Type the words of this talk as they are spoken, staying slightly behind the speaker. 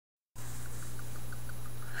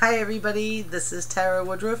Hi everybody, this is Tara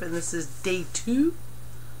Woodruff and this is day 2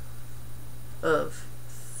 of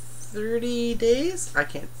 30 days. I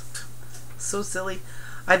can't, so silly.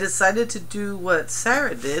 I decided to do what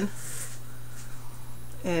Sarah did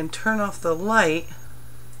and turn off the light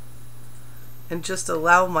and just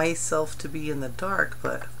allow myself to be in the dark,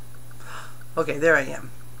 but okay, there I am.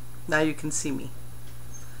 Now you can see me.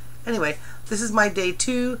 Anyway, this is my day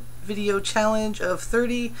 2 video challenge of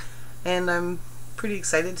 30 and I'm pretty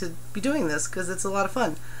excited to be doing this because it's a lot of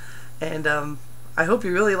fun. And I hope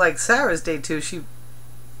you really like Sarah's day 2. She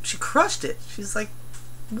crushed it. She's like,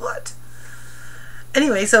 what?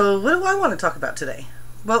 Anyway, so what do I want to talk about today?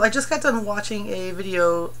 Well, I just got done watching a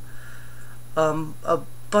video, a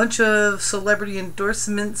bunch of celebrity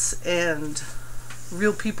endorsements and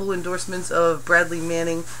real people endorsements of Bradley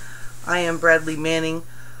Manning. I am Bradley Manning,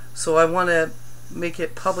 so I want to make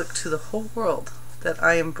it public to the whole world that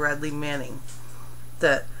I am Bradley Manning.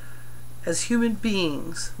 That as human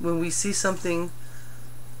beings, when we see something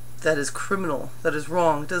that is criminal, that is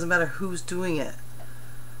wrong, it doesn't matter who's doing it.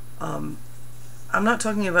 I'm not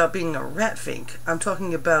talking about being a rat fink. I'm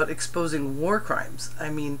talking about exposing war crimes. I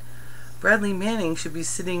mean, Bradley Manning should be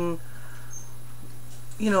sitting,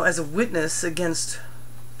 as a witness against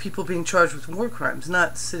people being charged with war crimes,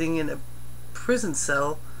 not sitting in a prison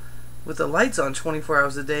cell with the lights on 24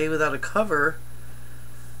 hours a day without a cover.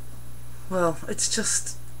 Well, it's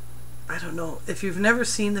just, I don't know. If you've never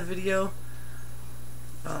seen the video,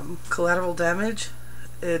 Collateral Damage,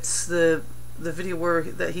 it's the video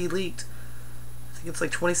that he leaked. I think it's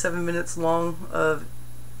like 27 minutes long of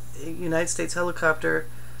a United States helicopter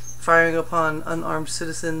firing upon unarmed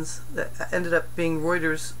citizens that ended up being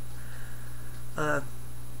Reuters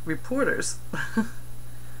reporters.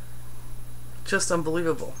 Just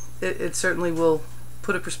unbelievable. It certainly will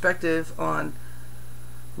put a perspective on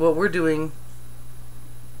what we're doing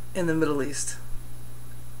in the Middle East.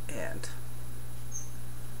 And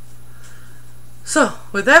so,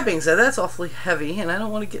 with that being said, that's awfully heavy, and I don't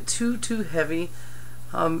want to get too heavy.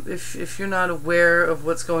 If you're not aware of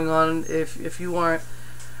what's going on, if you aren't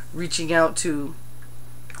reaching out to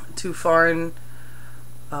foreign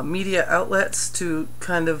media outlets to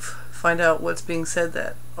kind of find out what's being said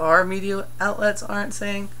that our media outlets aren't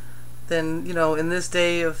saying, then, in this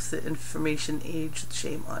day of the information age,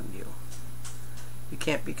 shame on you. You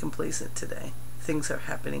can't be complacent today. Things are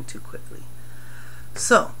happening too quickly.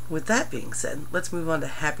 So, with that being said, let's move on to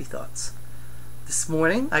happy thoughts. This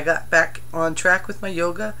morning, I got back on track with my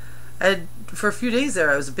yoga. For a few days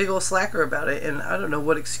there, I was a big old slacker about it, and I don't know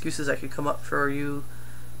what excuses I could come up for you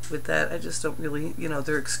with that. I just don't really,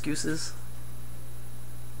 they're excuses.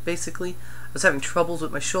 Basically, I was having troubles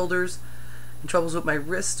with my shoulders and troubles with my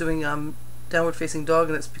wrists doing downward facing dog,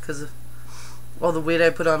 and it's because of all the weight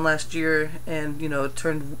I put on last year, and it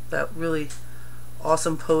turned that really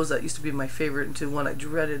awesome pose that used to be my favorite into one I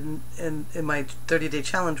dreaded in my 30-day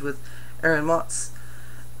challenge with Aaron Motz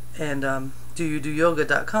and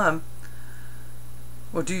doyoudoyoga.com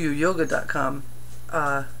or doyouyoga.com.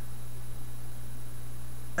 I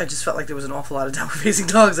just felt like there was an awful lot of downward facing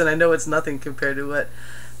dogs, and I know it's nothing compared to what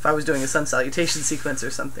if I was doing a sun salutation sequence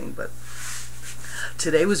or something, but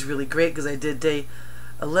today was really great because I did day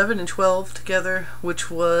 11 and 12 together, which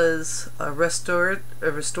was a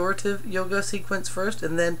restorative yoga sequence first,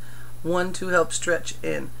 and then one to help stretch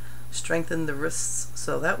and strengthen the wrists.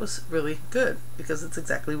 So that was really good because it's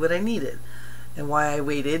exactly what I needed. And why I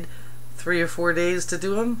waited 3 or 4 days to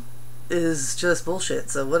do them is just bullshit,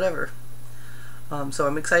 so whatever. So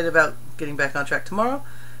I'm excited about getting back on track tomorrow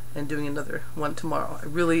and doing another one tomorrow. I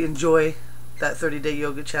really enjoy that 30-day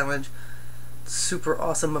yoga challenge. Super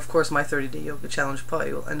awesome. Of course, my 30-day yoga challenge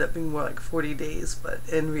probably will end up being more like 40 days, but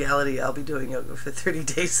in reality, I'll be doing yoga for 30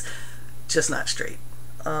 days, just not straight.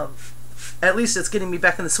 At least it's getting me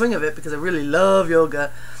back in the swing of it because I really love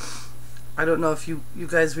yoga. I don't know if you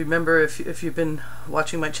guys remember, if you've been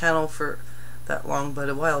watching my channel for that long, but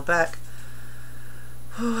a while back,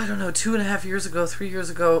 I don't know, 2.5 years ago, 3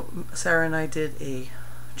 years ago, Sarah and I did a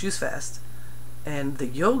juice fast. And the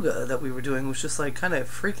yoga that we were doing was just like kind of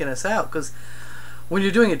freaking us out, because when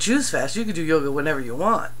you're doing a juice fast, you can do yoga whenever you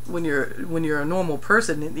want. When you're a normal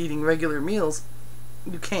person and eating regular meals,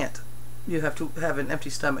 you can't. You have to have an empty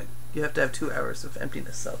stomach. You have to have 2 hours of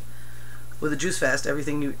emptiness. So with a juice fast,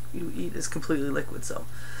 everything you eat is completely liquid. So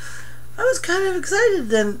I was kind of excited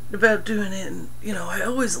then about doing it. And I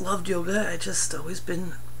always loved yoga. I just always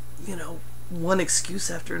been, one excuse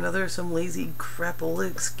after another, some lazy crapola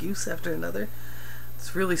excuse after another.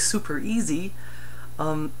 It's really super easy,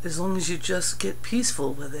 as long as you just get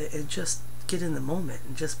peaceful with it and just get in the moment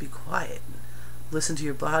and just be quiet and listen to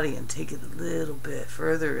your body and take it a little bit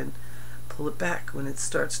further and pull it back when it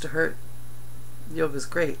starts to hurt. Yoga's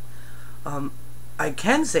great. I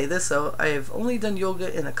can say this though, I have only done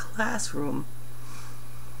yoga in a classroom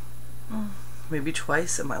maybe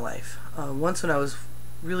twice in my life. Once when I was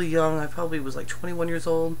really young, I probably was like 21 years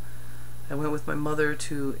old. I went with my mother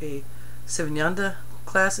to a Sivananda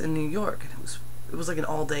class in New York, and it was like an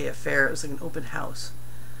all-day affair. It was like an open house,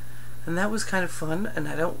 and that was kind of fun. And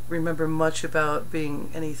I don't remember much about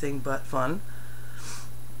being anything but fun.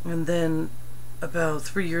 And then about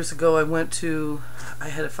 3 years ago, I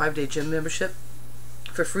had a 5-day gym membership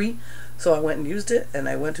for free, so I went and used it, and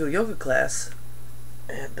I went to a yoga class,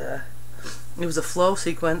 and it was a flow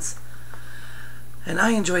sequence, and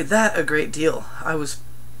I enjoyed that a great deal. I was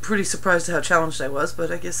pretty surprised at how challenged I was,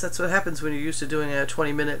 but I guess that's what happens when you're used to doing a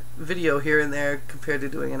 20-minute video here and there compared to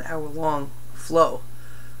doing an hour-long flow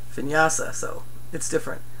vinyasa, so it's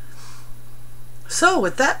different. So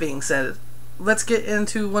with that being said, let's get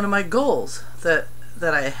into one of my goals that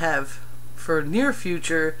I have for near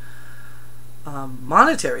future.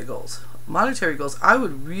 Monetary goals. I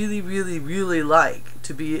would really like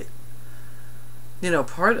to be,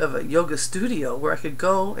 part of a yoga studio where I could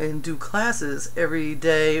go and do classes every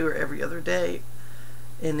day or every other day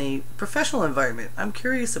in a professional environment. I'm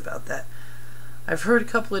curious about that. I've heard a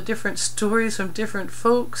couple of different stories from different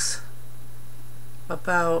folks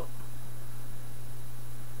about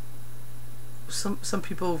some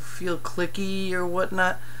people feel cliquey or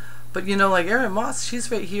whatnot. But like Erin Moss, she's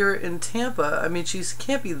right here in Tampa. I mean, she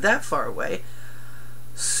can't be that far away.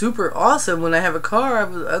 Super awesome. When I have a car,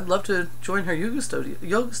 I'd love to join her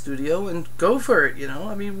yoga studio and go for it,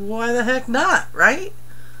 I mean, why the heck not, right?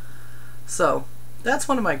 So, that's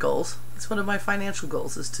one of my goals. It's one of my financial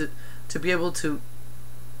goals, is to be able to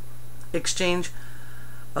exchange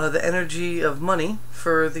the energy of money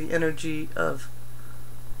for the energy of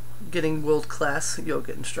getting world-class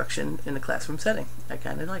yoga instruction in a classroom setting. I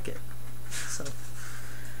kind of like it. So,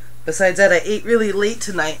 besides that, I ate really late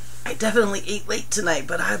tonight. I definitely ate late tonight,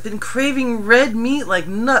 but I've been craving red meat like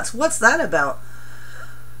nuts. What's that about?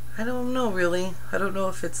 I don't know, really. I don't know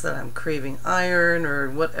if it's that I'm craving iron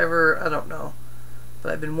or whatever. I don't know.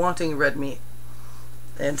 But I've been wanting red meat.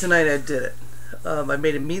 And tonight I did it. I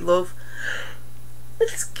made a meatloaf.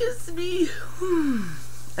 Excuse me.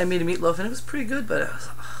 I made a meatloaf and it was pretty good, but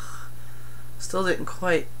still didn't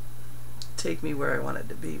quite take me where I wanted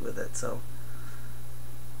to be with it, so.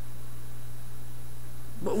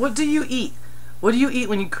 What do you eat? What do you eat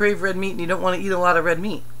when you crave red meat and you don't want to eat a lot of red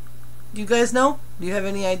meat? Do you guys know? Do you have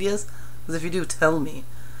any ideas? Because if you do, tell me.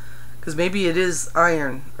 Because maybe it is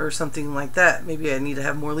iron or something like that. Maybe I need to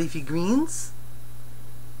have more leafy greens.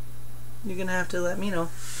 You're going to have to let me know.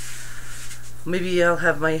 Maybe I'll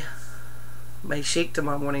have my shake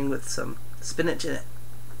tomorrow morning with some spinach in it.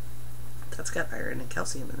 That's got iron and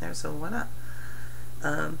calcium in there, so why not?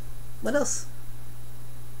 What else?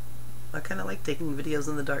 I kind of like taking videos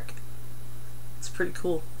in the dark. It's pretty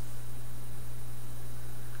cool.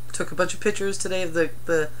 Took a bunch of pictures today of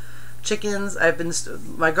the chickens.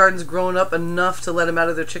 My garden's grown up enough to let them out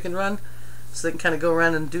of their chicken run, so they can kind of go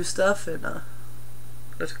around and do stuff. And I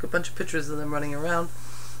took a bunch of pictures of them running around,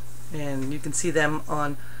 and you can see them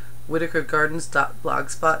on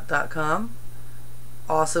whitakergardens.blogspot.com.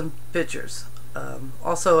 Awesome pictures.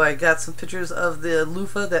 Also, I got some pictures of the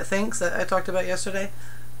loofah that thinks that I talked about yesterday,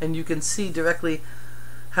 and you can see directly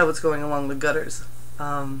how it's going along the gutters.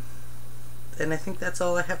 And I think that's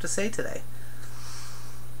all I have to say today.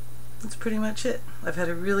 That's pretty much it. I've had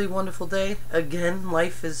a really wonderful day. Again,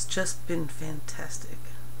 life has just been fantastic.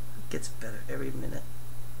 It gets better every minute.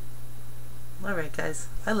 Alright guys,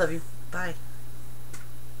 I love you. Bye.